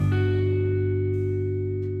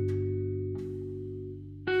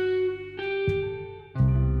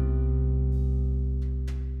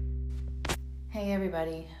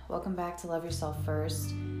everybody. Welcome back to Love Yourself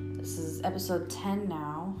First. This is episode 10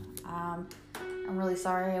 now. I'm really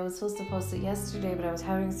sorry. I was supposed to post it yesterday, but I was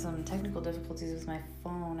having some technical difficulties with my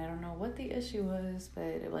phone. I don't know what the issue was, but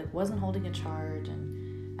it wasn't holding a charge,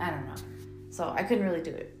 and I don't know. So I couldn't really do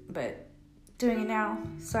it, but doing it now.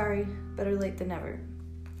 Sorry, better late than never.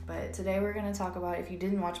 But today we're going to talk about, if you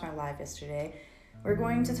didn't watch my live yesterday, we're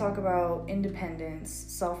going to talk about independence,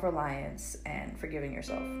 self-reliance, and forgiving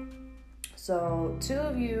yourself. So, two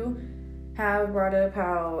of you have brought up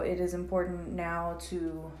how it is important now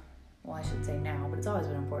to, well, I should say now, but it's always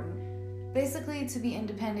been important, basically to be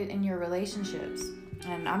independent in your relationships.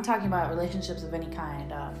 And I'm talking about relationships of any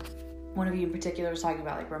kind. One of you in particular was talking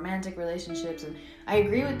about romantic relationships, and I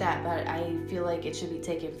agree with that, but I feel like it should be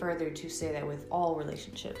taken further to say that with all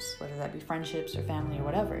relationships, whether that be friendships or family or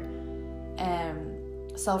whatever.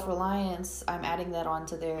 And self-reliance, I'm adding that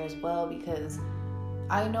onto there as well, because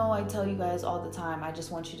I know I tell you guys all the time, I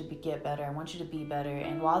just want you to get better. I want you to be better.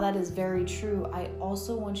 And while that is very true, I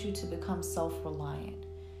also want you to become self-reliant,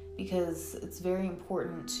 because it's very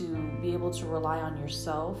important to be able to rely on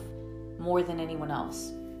yourself more than anyone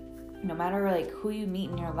else. No matter who you meet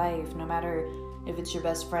in your life, no matter if it's your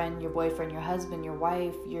best friend, your boyfriend, your husband, your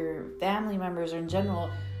wife, your family members, or in general,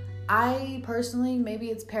 I personally, maybe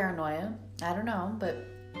it's paranoia, I don't know, but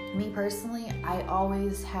me personally, I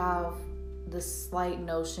always have this slight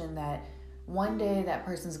notion that one day that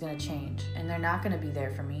person's going to change and they're not going to be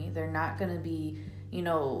there for me. They're not going to be,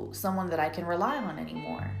 someone that I can rely on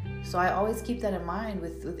anymore. So I always keep that in mind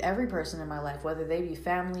with every person in my life, whether they be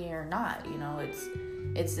family or not.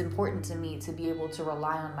 It's important to me to be able to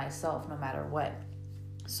rely on myself no matter what.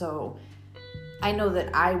 So I know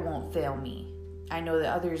that I won't fail me. I know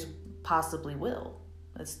that others possibly will.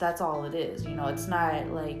 That's all it is. It's not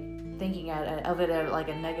thinking of it as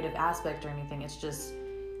a negative aspect or anything. It's just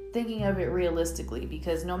thinking of it realistically,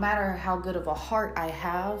 because no matter how good of a heart I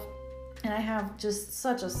have, and I have just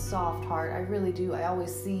such a soft heart, I really do. I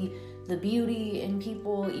always see the beauty in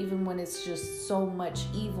people, even when it's just so much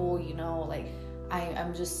evil,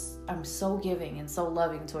 I'm so giving and so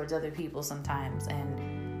loving towards other people sometimes,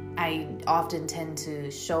 and I often tend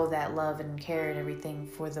to show that love and care and everything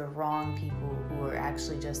for the wrong people who are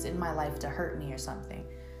actually just in my life to hurt me or something.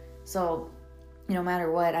 So, no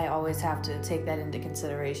matter what, I always have to take that into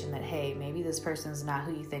consideration that, hey, maybe this person's not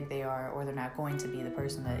who you think they are, or they're not going to be the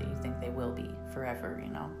person that you think they will be forever,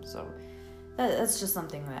 So that's just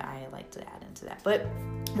something that I like to add into that. But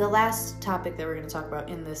the last topic that we're going to talk about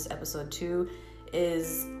in this episode 2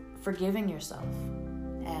 is forgiving yourself.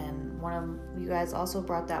 And one of you guys also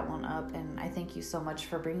brought that one up, and I thank you so much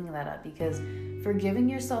for bringing that up, because forgiving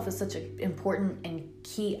yourself is such an important and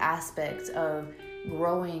key aspect of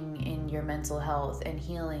growing in your mental health and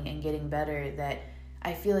healing and getting better, that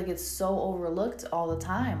I feel like it's so overlooked all the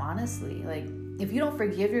time, honestly. If you don't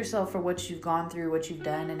forgive yourself for what you've gone through, what you've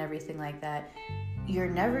done and everything like that, you're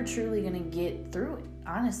never truly going to get through it,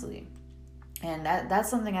 honestly. And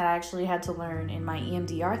that's something I actually had to learn in my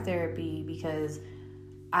EMDR therapy, because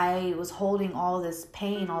I was holding all this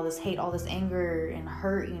pain, all this hate, all this anger and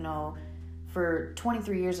hurt, for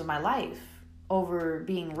 23 years of my life over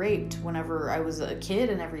being raped whenever I was a kid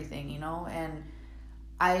and everything, and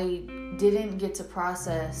I didn't get to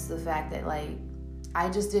process the fact that I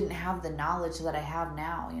just didn't have the knowledge that I have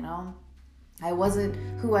now, I wasn't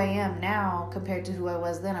who I am now compared to who I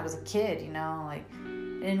was then. I was a kid, I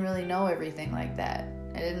didn't really know everything like that.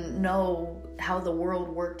 I didn't know how the world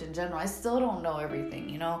worked in general. I still don't know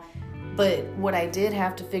everything, but what I did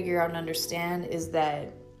have to figure out and understand is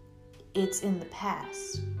that it's in the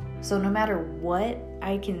past. So no matter what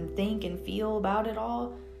I can think and feel about it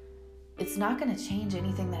all, it's not going to change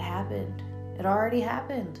anything that happened. It already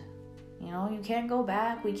happened. You can't go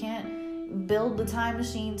back. We can't build the time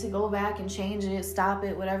machine to go back and change it, stop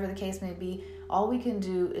it, whatever the case may be. All we can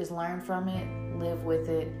do is learn from it, live with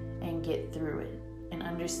it, and get through it. And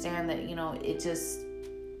understand that, it just,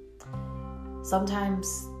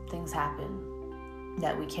 sometimes things happen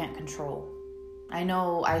that we can't control. I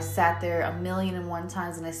know I sat there 1,000,001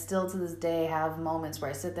 times, and I still to this day have moments where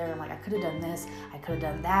I sit there and I'm like, I could have done this, I could have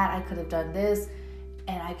done that, I could have done this,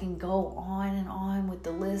 and I can go on and on with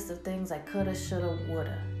the list of things I coulda, shoulda,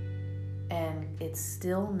 woulda, and it's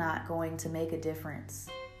still not going to make a difference.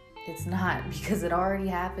 It's not, because it already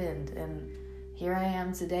happened, and here I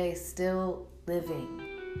am today still living.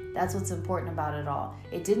 That's what's important about it all.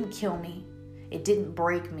 It didn't kill me. It didn't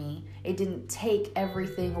break me. It didn't take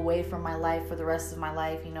everything away from my life for the rest of my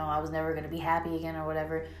life. I was never going to be happy again or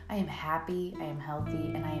whatever. I am happy, I am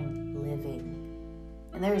healthy, and I am living.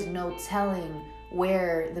 And there is no telling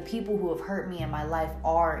where the people who have hurt me in my life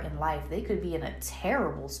are in life. They could be in a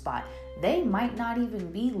terrible spot. They might not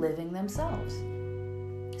even be living themselves.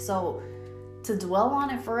 So to dwell on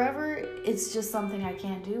it forever, it's just something I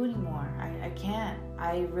can't do anymore. I can't.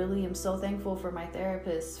 I really am so thankful for my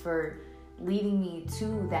therapist for leading me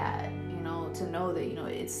to that, to know that,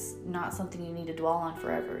 it's not something you need to dwell on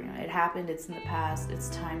forever. It happened, it's in the past. It's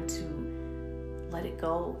time to let it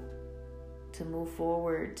go, to move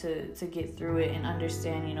forward, to get through it and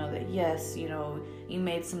understand, that yes, you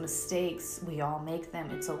made some mistakes. We all make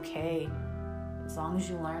them. It's okay. As long as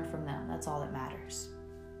you learn from them, that's all that matters.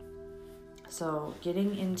 So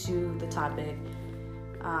getting into the topic,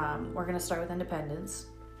 we're going to start with independence.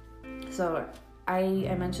 So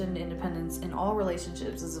I mentioned independence in all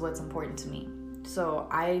relationships. This is what's important to me. So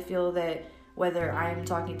I feel that whether I'm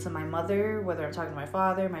talking to my mother, whether I'm talking to my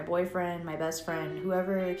father, my boyfriend, my best friend,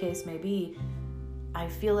 whoever the case may be, I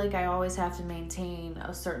feel like I always have to maintain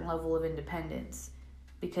a certain level of independence.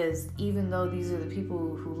 Because even though these are the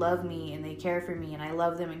people who love me and they care for me and I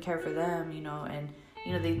love them and care for them, and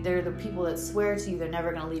they're the people that swear to you they're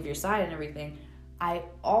never going to leave your side and everything, I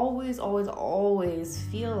always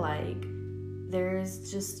feel like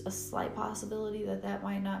there's just a slight possibility that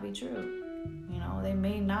might not be true. They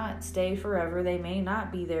may not stay forever. They may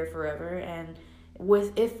not be there forever. And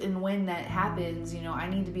if and when that happens, I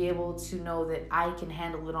need to be able to know that I can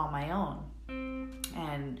handle it on my own.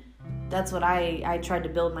 And that's what I tried to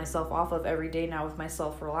build myself off of every day now with my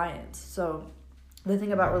self-reliance. So the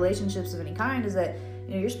thing about relationships of any kind is that,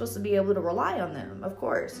 you're supposed to be able to rely on them. Of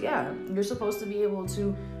course, yeah. You're supposed to be able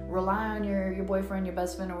to rely on your boyfriend, your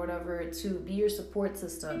best friend or whatever to be your support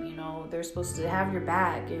system. They're supposed to have your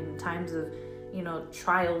back in times of,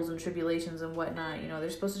 trials and tribulations and whatnot. They're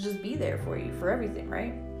supposed to just be there for you for everything,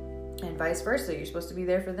 right? And vice versa. You're supposed to be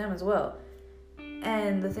there for them as well.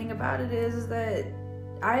 And the thing about it is that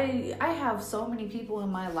I have so many people in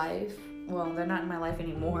my life. Well, they're not in my life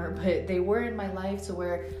anymore, but they were in my life to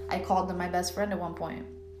where I called them my best friend at one point.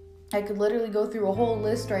 I could literally go through a whole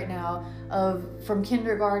list right now of from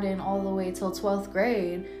kindergarten all the way till 12th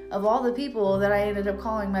grade of all the people that I ended up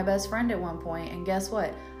calling my best friend at one point. And guess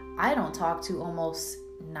what? I don't talk to almost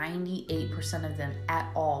 98% of them at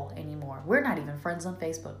all anymore. We're not even friends on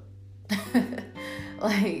Facebook.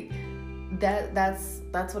 Like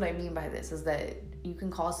that's what I mean by this, is that you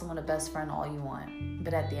can call someone a best friend all you want,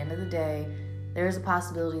 but at the end of the day, there's a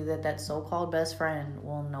possibility that so-called best friend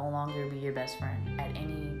will no longer be your best friend at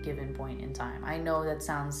any given point in time. I know that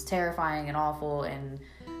sounds terrifying and awful and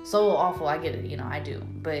so awful. I get it, I do,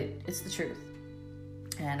 but it's the truth.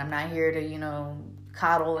 And I'm not here to,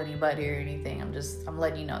 coddle anybody or anything. I'm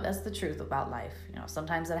letting you know that's the truth about life.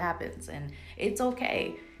 Sometimes it happens and it's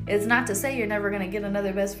okay. It's not to say you're never going to get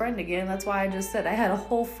another best friend again. That's why I just said I had a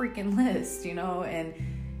whole freaking list, and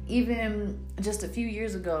even just a few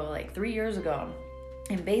years ago, like 3 years ago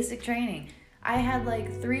in basic training, I had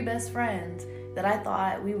like 3 best friends that I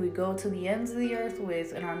thought we would go to the ends of the earth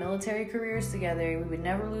with in our military careers together. We would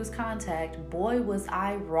never lose contact. Boy, was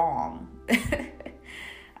I wrong.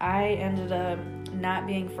 I ended up not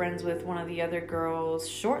being friends with one of the other girls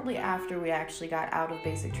shortly after we actually got out of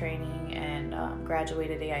basic training and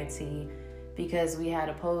graduated AIT because we had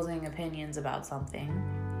opposing opinions about something.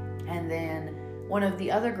 And then one of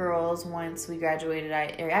the other girls, once we graduated,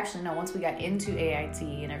 once we got into AIT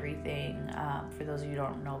and everything, for those of you who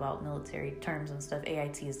don't know about military terms and stuff,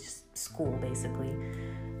 AIT is just school basically.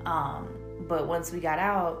 But once we got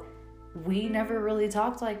out, we never really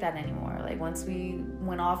talked like that anymore. Like once we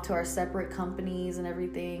went off to our separate companies and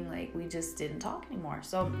everything, like we just didn't talk anymore.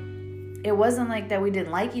 So it wasn't like that we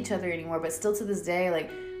didn't like each other anymore, but still to this day,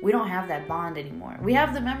 like we don't have that bond anymore. We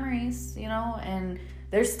have the memories, and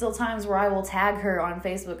there's still times where I will tag her on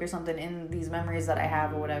Facebook or something in these memories that I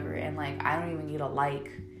have or whatever. And like, I don't even get a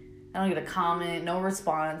like, I don't get a comment, no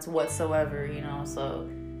response whatsoever, So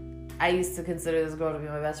I used to consider this girl to be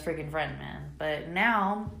my best freaking friend, man. But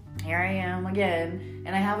now here I am again,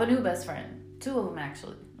 and I have a new best friend. 2 of them,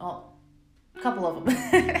 actually. Well, a couple of them.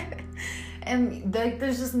 And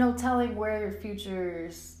there's just no telling where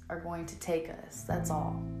futures are going to take us. That's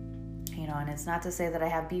all. And it's not to say that I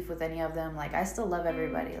have beef with any of them. Like, I still love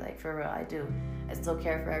everybody. Like, for real, I do. I still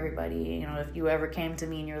care for everybody. If you ever came to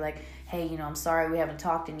me and you're like, hey, I'm sorry we haven't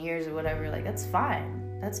talked in years or whatever, like, that's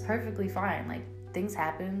fine. That's perfectly fine. Like, things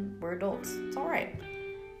happen. We're adults. It's all right.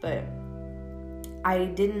 But I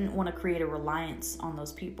didn't want to create a reliance on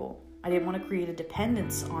those people. I didn't want to create a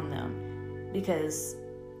dependence on them because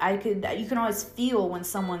you can always feel when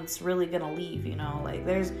someone's really going to leave, like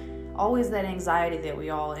always that anxiety that we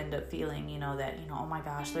all end up feeling, that, oh my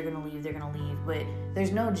gosh, they're going to leave. But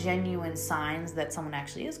there's no genuine signs that someone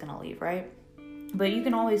actually is going to leave, right? But you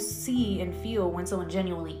can always see and feel when someone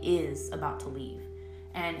genuinely is about to leave.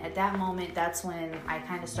 And at that moment, that's when I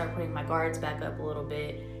kind of start putting my guards back up a little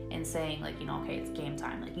bit and saying, like, okay, it's game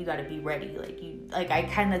time. Like, you got to be ready. I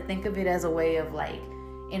kind of think of it as a way of, like,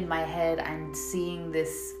 in my head, I'm seeing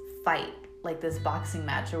this fight, like this boxing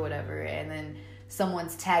match or whatever, and then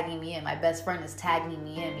someone's tagging me in. My best friend is tagging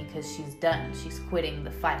me in because she's done. She's quitting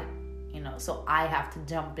the fight, so I have to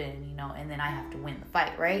jump in, and then I have to win the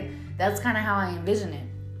fight, right? That's kind of how I envision it.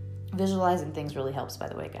 Visualizing things really helps, by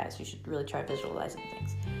the way, guys. You should really try visualizing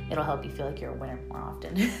things. It'll help you feel like you're a winner more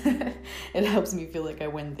often. It helps me feel like I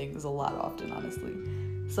win things a lot often, honestly.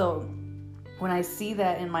 So when I see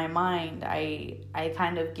that in my mind, I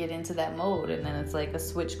kind of get into that mode, and then it's like a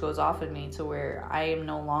switch goes off in me to where I am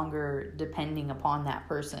no longer depending upon that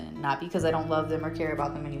person. Not because I don't love them or care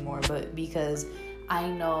about them anymore, but because I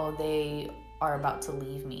know they are about to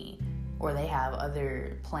leave me, or they have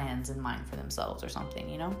other plans in mind for themselves or something,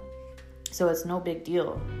 So it's no big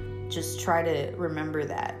deal. Just try to remember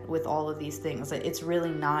that with all of these things. It's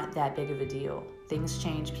really not that big of a deal. Things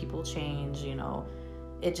change, people change,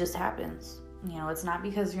 it just happens. It's not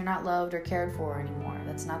because you're not loved or cared for anymore.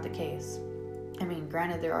 That's not the case. I mean,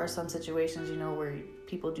 granted, there are some situations, where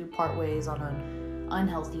people do part ways on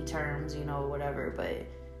unhealthy terms, whatever, but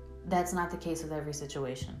that's not the case with every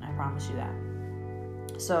situation. I promise you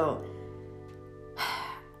that. So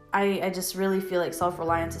I just really feel like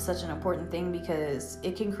self-reliance is such an important thing because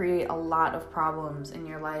it can create a lot of problems in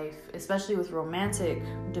your life, especially with romantic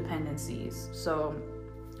dependencies. So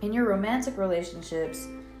in your romantic relationships,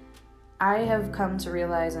 I have come to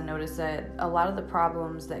realize and notice that a lot of the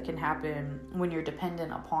problems that can happen when you're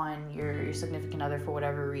dependent upon your significant other for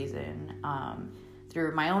whatever reason,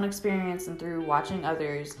 through my own experience and through watching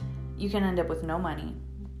others, you can end up with no money,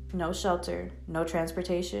 no shelter, no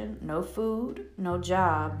transportation, no food, no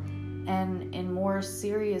job, and in more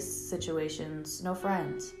serious situations, no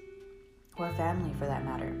friends or family for that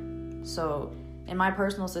matter. So in my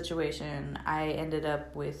personal situation, I ended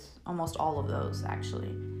up with almost all of those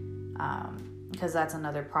actually. Because that's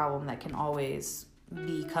another problem that can always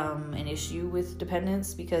become an issue with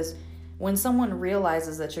dependence, because when someone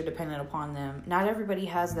realizes that you're dependent upon them, not everybody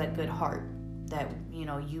has that good heart that,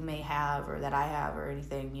 you may have or that I have or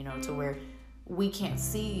anything, to where we can't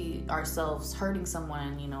see ourselves hurting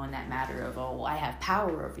someone, in that matter of, oh, well, I have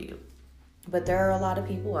power over you. But there are a lot of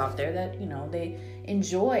people out there that, they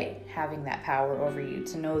enjoy having that power over you,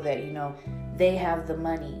 to know that, they have the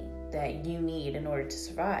money that you need in order to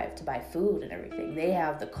survive, to buy food and everything. They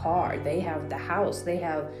have the car, they have the house, they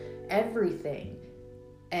have everything.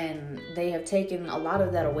 And they have taken a lot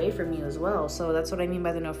of that away from you as well. So that's what I mean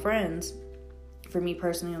by the no friends. For me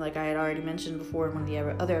personally, like I had already mentioned before in one of the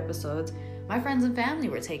other episodes, my friends and family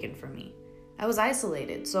were taken from me. I was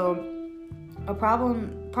isolated. So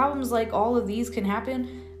problems like all of these can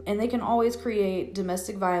happen, and they can always create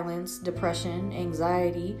domestic violence, depression,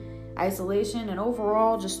 anxiety, isolation, and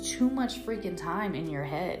overall just too much freaking time in your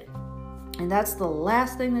head. And that's the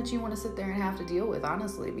last thing that you want to sit there and have to deal with,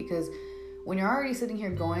 honestly, because when you're already sitting here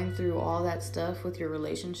going through all that stuff with your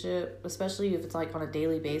relationship, especially if it's like on a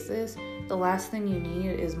daily basis, the last thing you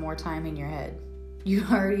need is more time in your head. You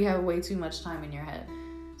already have way too much time in your head.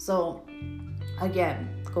 So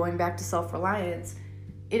again, going back to self-reliance,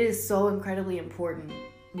 it is so incredibly important,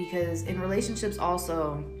 because in relationships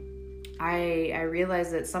also, I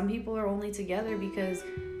realize that some people are only together because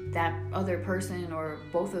that other person or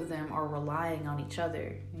both of them are relying on each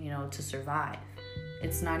other, to survive.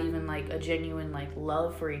 It's not even like a genuine like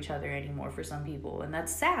love for each other anymore for some people, and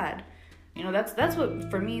that's sad. That's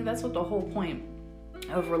what, for me, that's what the whole point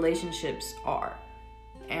of relationships are.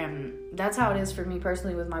 And that's how it is for me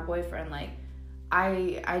personally with my boyfriend. Like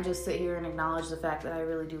I just sit here and acknowledge the fact that I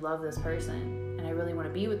really do love this person and I really want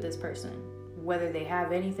to be with this person, whether they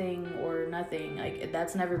have anything or nothing. Like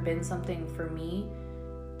that's never been something for me.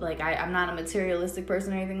 Like I'm not a materialistic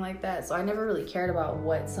person or anything like that, so I never really cared about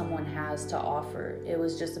what someone has to offer. It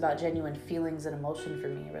was just about genuine feelings and emotion for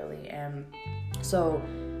me, really. And so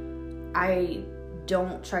I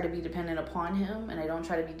don't try to be dependent upon him, and I don't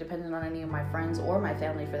try to be dependent on any of my friends or my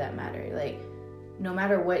family for that matter. Like no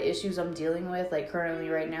matter what issues I'm dealing with, like currently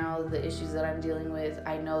right now, the issues that I'm dealing with,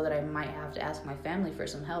 I know that I might have to ask my family for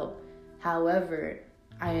some help. However,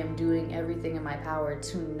 I am doing everything in my power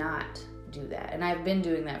to not do that. And I've been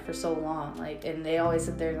doing that for so long. Like, and they always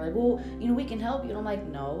sit there and like, well, we can help you. And I'm like,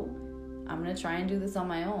 no, I'm going to try and do this on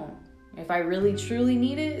my own. If I really truly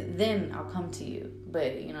need it, then I'll come to you.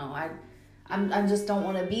 But, I just don't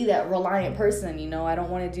want to be that reliant person, you know. I don't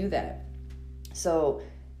want to do that. So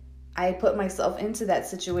I put myself into that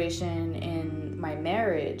situation in my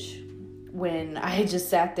marriage when I just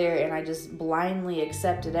sat there and I just blindly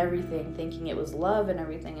accepted everything, thinking it was love and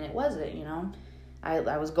everything, and it wasn't, you know.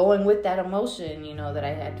 I was going with that emotion, you know, that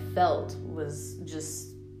I had felt was just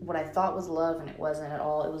what I thought was love, and it wasn't at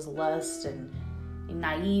all. It was lust and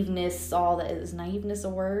naiveness, all that. Is naiveness a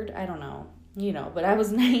word? I don't know, you know, but I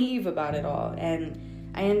was naive about it all.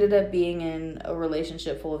 And I ended up being in a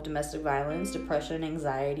relationship full of domestic violence, depression,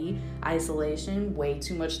 anxiety, isolation, way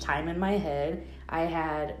too much time in my head. I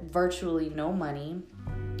had virtually no money,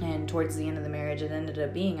 and towards the end of the marriage, it ended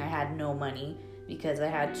up being I had no money because I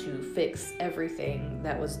had to fix everything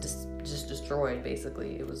that was just destroyed,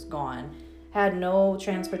 basically. It was gone. Had no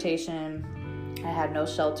transportation. I had no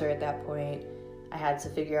shelter at that point. I had to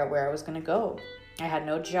figure out where I was going to go. I had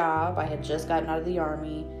no job. I had just gotten out of the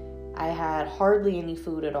army. I had hardly any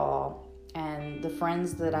food at all. And the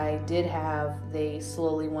friends that I did have, they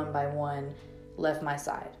slowly, one by one, left my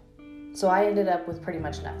side. So I ended up with pretty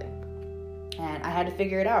much nothing. And I had to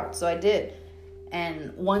figure it out. So I did.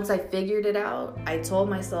 And once I figured it out, I told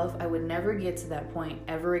myself I would never get to that point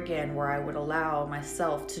ever again where I would allow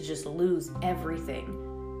myself to just lose everything.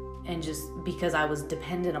 And just because I was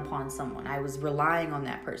dependent upon someone, I was relying on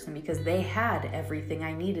that person because they had everything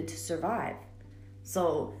I needed to survive.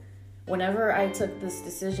 So whenever I took this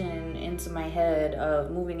decision into my head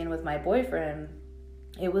of moving in with my boyfriend,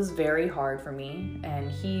 it was very hard for me.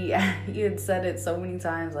 And he had said it so many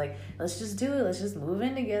times, like, let's just do it. Let's just move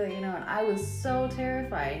in together, you know. And I was so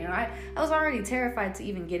terrified. You know, I was already terrified to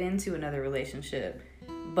even get into another relationship.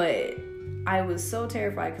 But I was so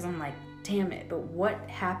terrified because I'm like, damn it. But what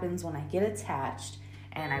happens when I get attached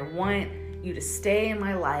and I want you to stay in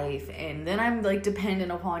my life and then I'm like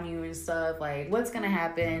dependent upon you and stuff? Like, what's going to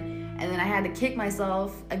happen? And then I had to kick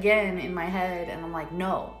myself again in my head. And I'm like,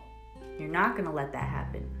 no. You're not going to let that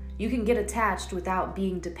happen. You can get attached without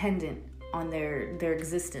being dependent on their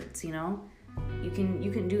existence, you know? You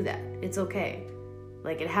can do that. It's okay.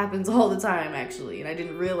 Like, it happens all the time, actually, and I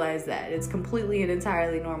didn't realize that. It's completely and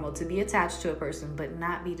entirely normal to be attached to a person but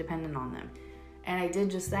not be dependent on them. And I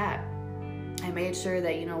did just that. I made sure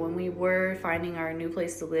that, you know, when we were finding our new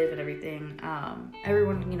place to live and everything,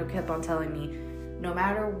 everyone, you know, kept on telling me, no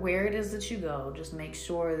matter where it is that you go, just make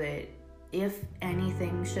sure that if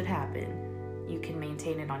anything should happen, you can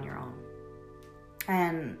maintain it on your own.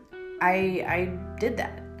 And I did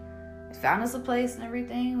that. I found us a place and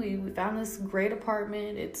everything. We found this great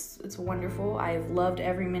apartment. It's wonderful. I've loved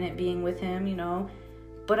every minute being with him, you know.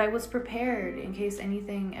 But I was prepared in case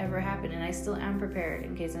anything ever happened. And I still am prepared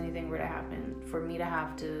in case anything were to happen, for me to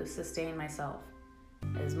have to sustain myself,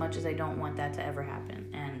 as much as I don't want that to ever happen.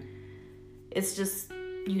 And it's just,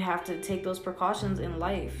 you have to take those precautions in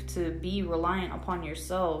life to be reliant upon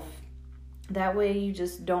yourself. That way you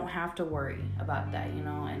just don't have to worry about that, you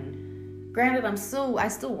know. And granted, I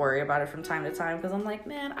still worry about it from time to time because I'm like,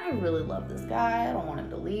 man, I really love this guy. I don't want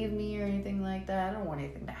him to leave me or anything like that. I don't want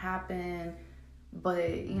anything to happen.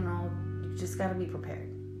 But, you know, you just got to be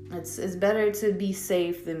prepared. It's better to be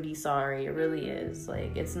safe than be sorry. It really is.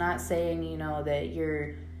 Like, it's not saying, you know, that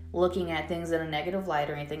you're looking at things in a negative light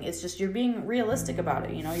or anything. It's just you're being realistic about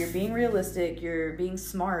it, you know. You're being realistic, you're being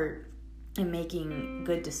smart and making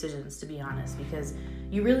good decisions, to be honest, because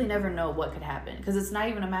you really never know what could happen. Because it's not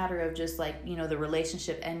even a matter of just like, you know, the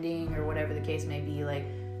relationship ending or whatever the case may be. Like,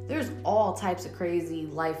 there's all types of crazy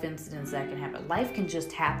life incidents that can happen. Life can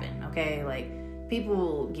just happen, okay? Like,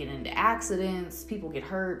 people get into accidents, people get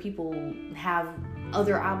hurt, people have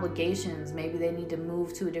other obligations. Maybe they need to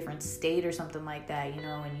move to a different state or something like that, you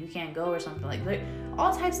know, and you can't go or something like that.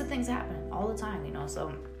 All types of things happen all the time, you know,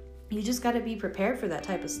 so you just got to be prepared for that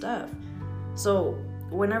type of stuff. So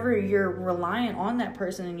whenever you're reliant on that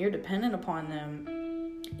person and you're dependent upon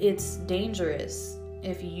them, it's dangerous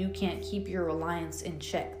if you can't keep your reliance in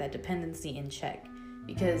check, that dependency in check,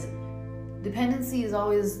 because dependency is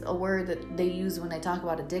always a word that they use when they talk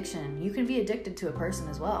about addiction. You can be addicted to a person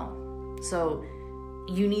as well. So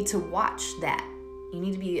you need to watch that. You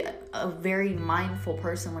need to be a very mindful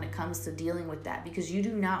person when it comes to dealing with that, because you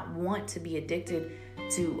do not want to be addicted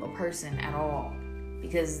to a person at all,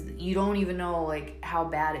 because you don't even know like how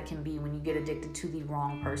bad it can be when you get addicted to the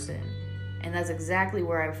wrong person. And that's exactly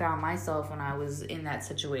where I found myself when I was in that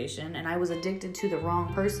situation, and I was addicted to the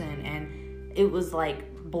wrong person, and it was like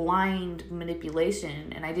blind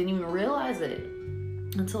manipulation, and I didn't even realize it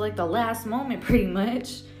until like the last moment, pretty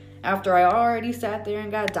much, after I already sat there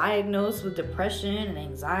and got diagnosed with depression and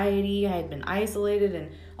anxiety. I had been isolated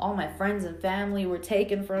and all my friends and family were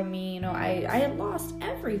taken from me. You know, I had lost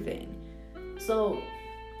everything. So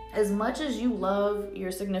as much as you love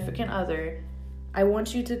your significant other, I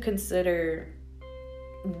want you to consider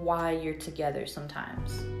why you're together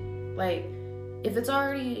sometimes. Like, if it's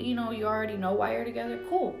already, you already know why you're together,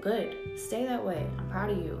 cool, good. Stay that way. I'm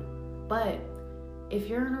proud of you. But if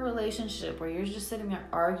you're in a relationship where you're just sitting there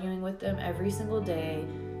arguing with them every single day,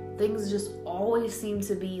 things just always seem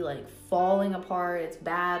to be like falling apart, it's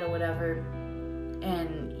bad or whatever,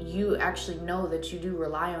 and you actually know that you do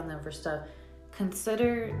rely on them for stuff,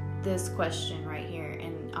 consider this question right here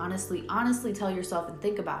and honestly tell yourself and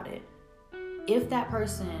think about it. If that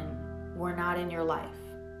person were not in your life,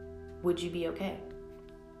 would you be okay?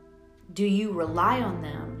 Do you rely on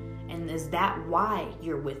them? And is that why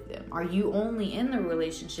you're with them? Are you only in the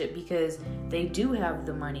relationship because they do have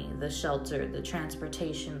the money, the shelter, the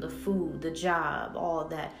transportation, the food, the job, all of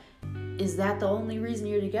that? Is that the only reason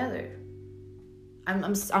you're together?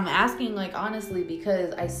 I'm asking, like, honestly,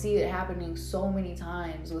 because I see it happening so many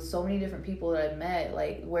times with so many different people that I've met,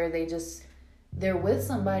 like, where they're with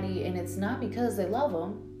somebody and it's not because they love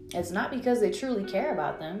them. It's not because they truly care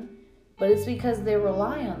about them. But it's because they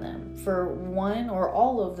rely on them for one or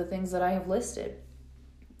all of the things that I have listed.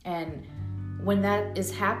 And when that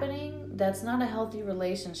is happening, that's not a healthy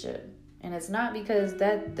relationship. And it's not because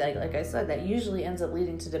that, like I said, that usually ends up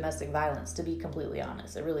leading to domestic violence, to be completely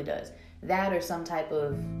honest. It really does. That or some type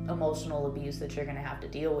of emotional abuse that you're going to have to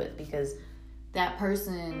deal with, because that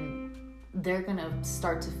person, they're going to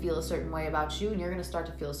start to feel a certain way about you and you're going to start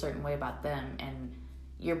to feel a certain way about them. And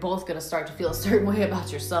you're both going to start to feel a certain way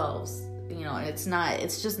about yourselves. And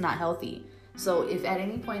it's just not healthy. So if at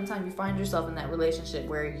any point in time you find yourself in that relationship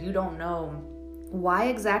where you don't know why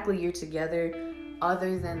exactly you're together,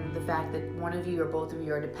 other than the fact that one of you or both of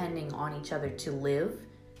you are depending on each other to live,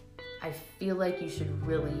 I feel like you should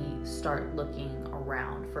really start looking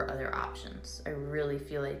around for other options. I really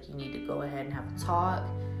feel like you need to go ahead and have a talk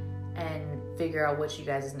and figure out what you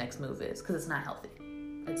guys' next move is, because it's not healthy.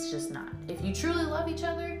 It's just not. If you truly love each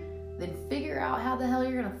other, then figure out how the hell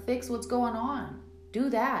you're going to fix what's going on. Do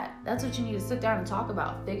that. That's what you need to sit down and talk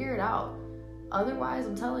about. Figure it out. Otherwise,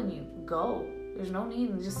 I'm telling you, go. There's no need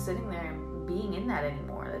in just sitting there and being in that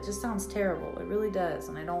anymore. That just sounds terrible. It really does.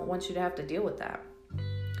 And I don't want you to have to deal with that.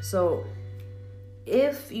 So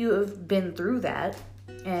if you have been through that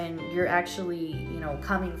and you're actually,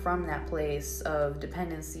 coming from that place of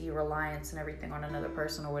dependency, reliance, and everything on another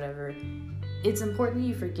person or whatever, it's important that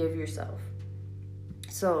you forgive yourself.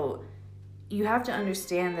 So you have to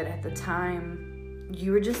understand that at the time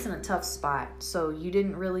you were just in a tough spot. So you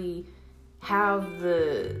didn't really have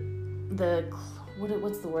the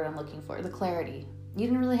what's the word I'm looking for? The clarity. You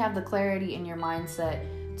didn't really have the clarity in your mindset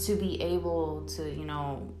to be able to,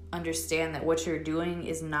 understand that what you're doing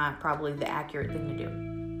is not probably the accurate thing to do.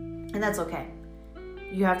 And that's okay.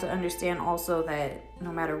 You have to understand also that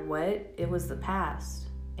no matter what, it was the past.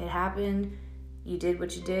 It happened. You did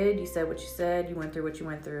what you did. You said what you said. You went through what you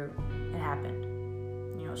went through. It happened.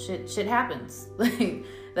 Shit happens. Like,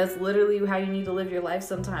 that's literally how you need to live your life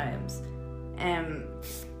sometimes. And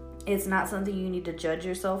it's not something you need to judge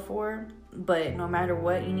yourself for. But no matter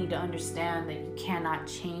what, you need to understand that you cannot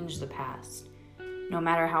change the past. No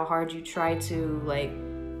matter how hard you try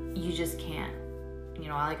to, you just can't.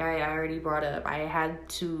 Like I already brought up, I had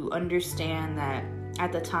to understand that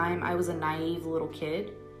at the time I was a naive little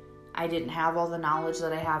kid. I didn't have all the knowledge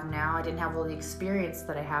that I have now. I didn't have all the experience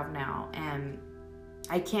that I have now. And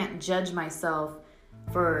I can't judge myself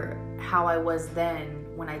for how I was then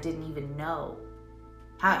when I didn't even know.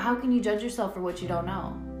 How can you judge yourself for what you don't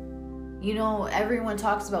know? Everyone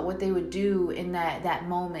talks about what they would do in that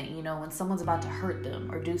moment, when someone's about to hurt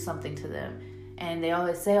them or do something to them. And they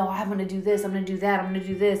always say, oh, I'm going to do this, I'm going to do that, I'm going to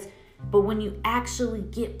do this. But when you actually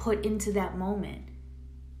get put into that moment,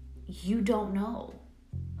 you don't know.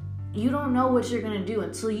 You don't know what you're going to do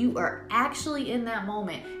until you are actually in that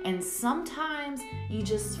moment. And sometimes you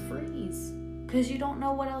just freeze because you don't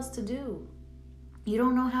know what else to do. You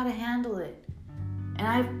don't know how to handle it. And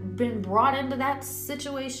I've been brought into that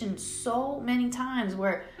situation so many times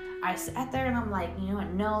where I sat there and I'm like,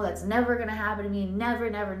 no, that's never going to happen to me. Never,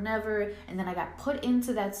 never, never. And then I got put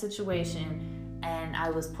into that situation and I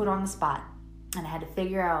was put on the spot. And I had to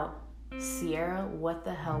figure out, Sierra, what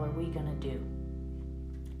the hell are we going to do?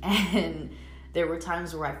 And there were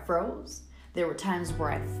times where I froze. There were times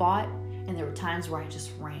where I fought. And there were times where I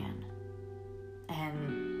just ran.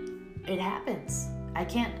 And it happens. I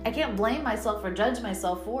can't blame myself or judge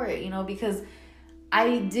myself for it, because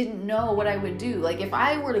I didn't know what I would do. Like, if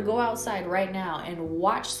I were to go outside right now and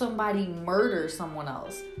watch somebody murder someone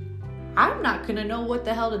else, I'm not going to know what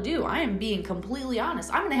the hell to do. I am being completely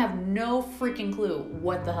honest. I'm going to have no freaking clue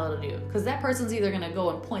what the hell to do. Because that person's either going to go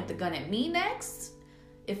and point the gun at me next,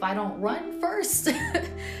 if I don't run first,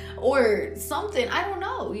 or something. I don't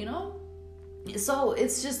know, you know? So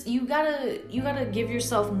it's just, you gotta give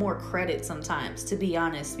yourself more credit sometimes, to be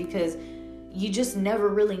honest, because you just never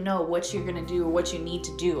really know what you're gonna do or what you need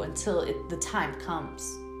to do until the time comes,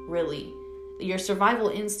 really. Your survival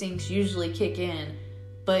instincts usually kick in,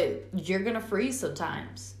 but you're gonna freeze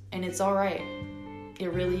sometimes, and it's all right.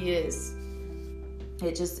 It really is.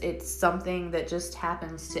 It's something that just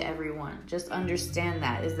happens to everyone. Just understand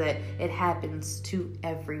that it happens to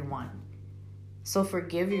everyone. So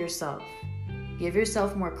forgive yourself. Give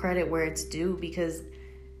yourself more credit where it's due, because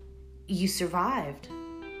you survived.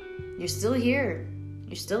 You're still here.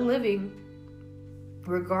 You're still living.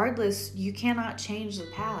 Regardless, you cannot change the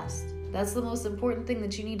past. That's the most important thing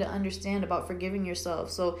that you need to understand about forgiving yourself.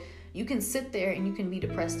 So you can sit there and you can be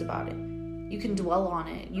depressed about it. You can dwell on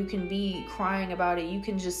it. You can be crying about it. You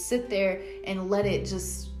can just sit there and let it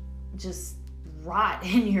just rot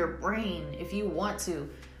in your brain if you want to.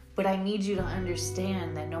 But I need you to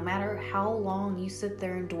understand that no matter how long you sit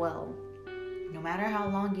there and dwell, no matter how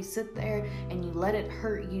long you sit there and you let it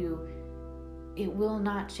hurt you, it will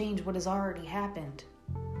not change what has already happened.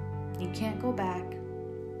 You can't go back,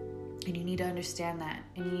 and you need to understand that,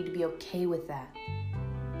 and you need to be okay with that.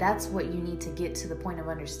 That's what you need to get to the point of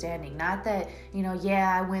understanding. Not that,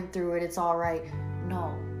 yeah, I went through it, it's all right.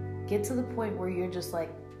 No, get to the point where you're just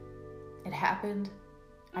like, it happened,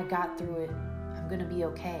 I got through it, I'm going to be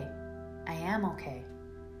okay. I am okay.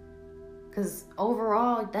 Because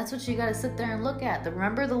overall, that's what you got to sit there and look at.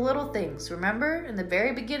 Remember the little things. Remember in the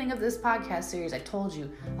very beginning of this podcast series, I told you,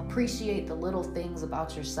 appreciate the little things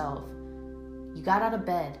about yourself. You got out of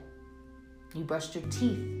bed. You brushed your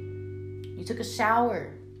teeth. You took a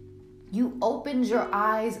shower. You opened your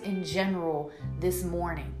eyes in general this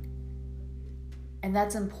morning. And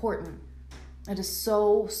that's important. It is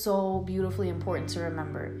so, so beautifully important to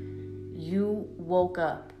remember. You woke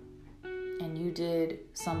up and you did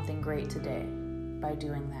something great today by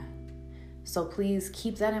doing that. So please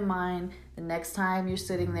keep that in mind the next time you're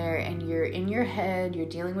sitting there and you're in your head, you're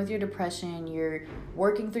dealing with your depression, you're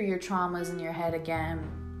working through your traumas in your head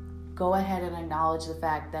again. Go ahead and acknowledge the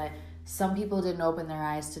fact that some people didn't open their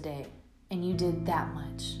eyes today, and you did that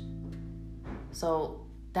much. So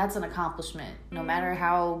that's an accomplishment. No matter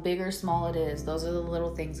how big or small it is, those are the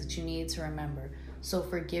little things that you need to remember. So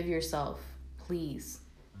forgive yourself, please.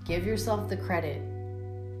 Give yourself the credit.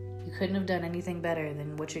 You couldn't have done anything better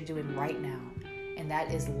than what you're doing right now, and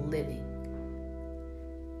that is living.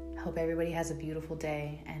 I hope everybody has a beautiful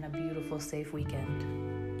day and a beautiful, safe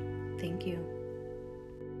weekend. Thank you.